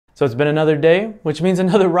So it's been another day, which means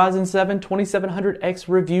another Ryzen 7 2700X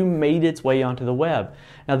review made its way onto the web.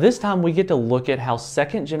 Now this time we get to look at how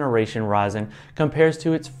second generation Ryzen compares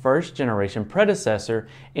to its first generation predecessor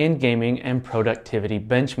in gaming and productivity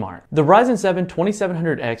benchmark. The Ryzen 7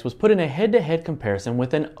 2700X was put in a head-to-head comparison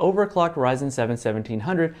with an overclocked Ryzen 7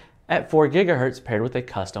 1700 at 4 GHz paired with a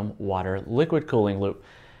custom water liquid cooling loop.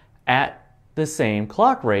 At the same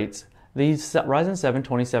clock rates, the Ryzen 7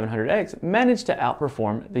 2700X managed to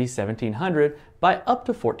outperform the 1700 by up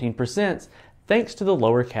to 14% thanks to the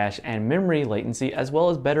lower cache and memory latency as well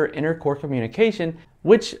as better inter-core communication,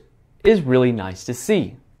 which is really nice to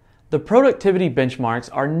see. The productivity benchmarks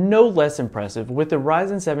are no less impressive, with the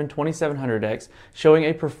Ryzen 7 2700X showing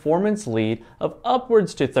a performance lead of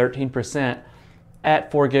upwards to 13%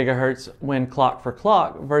 at 4 GHz when clock for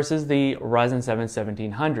clock versus the Ryzen 7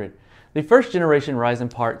 1700. The first generation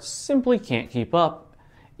Ryzen parts simply can't keep up,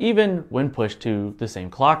 even when pushed to the same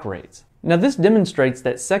clock rates. Now this demonstrates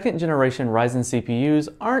that second generation Ryzen CPUs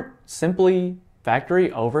aren't simply factory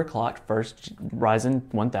overclocked first Ryzen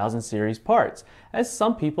 1000 series parts, as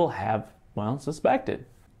some people have, well, suspected.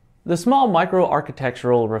 The small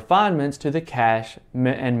micro-architectural refinements to the cache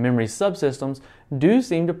and memory subsystems do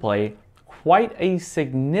seem to play quite a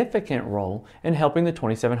significant role in helping the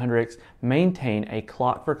 2700X maintain a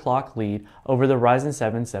clock-for-clock lead over the Ryzen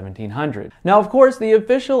 7 1700. Now, of course, the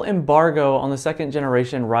official embargo on the second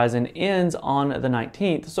generation Ryzen ends on the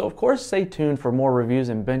 19th, so of course stay tuned for more reviews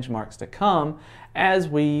and benchmarks to come as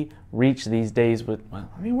we reach these days with, well,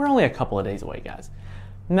 I mean, we're only a couple of days away, guys.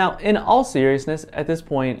 Now, in all seriousness, at this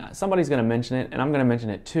point, somebody's going to mention it, and I'm going to mention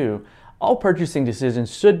it too. All purchasing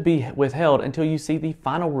decisions should be withheld until you see the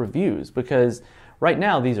final reviews, because right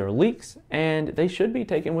now these are leaks and they should be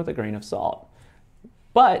taken with a grain of salt.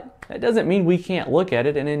 But that doesn't mean we can't look at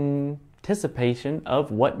it in anticipation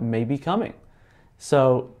of what may be coming.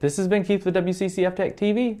 So this has been Keith with WCCF Tech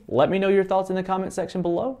TV. Let me know your thoughts in the comment section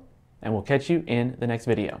below, and we'll catch you in the next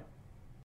video.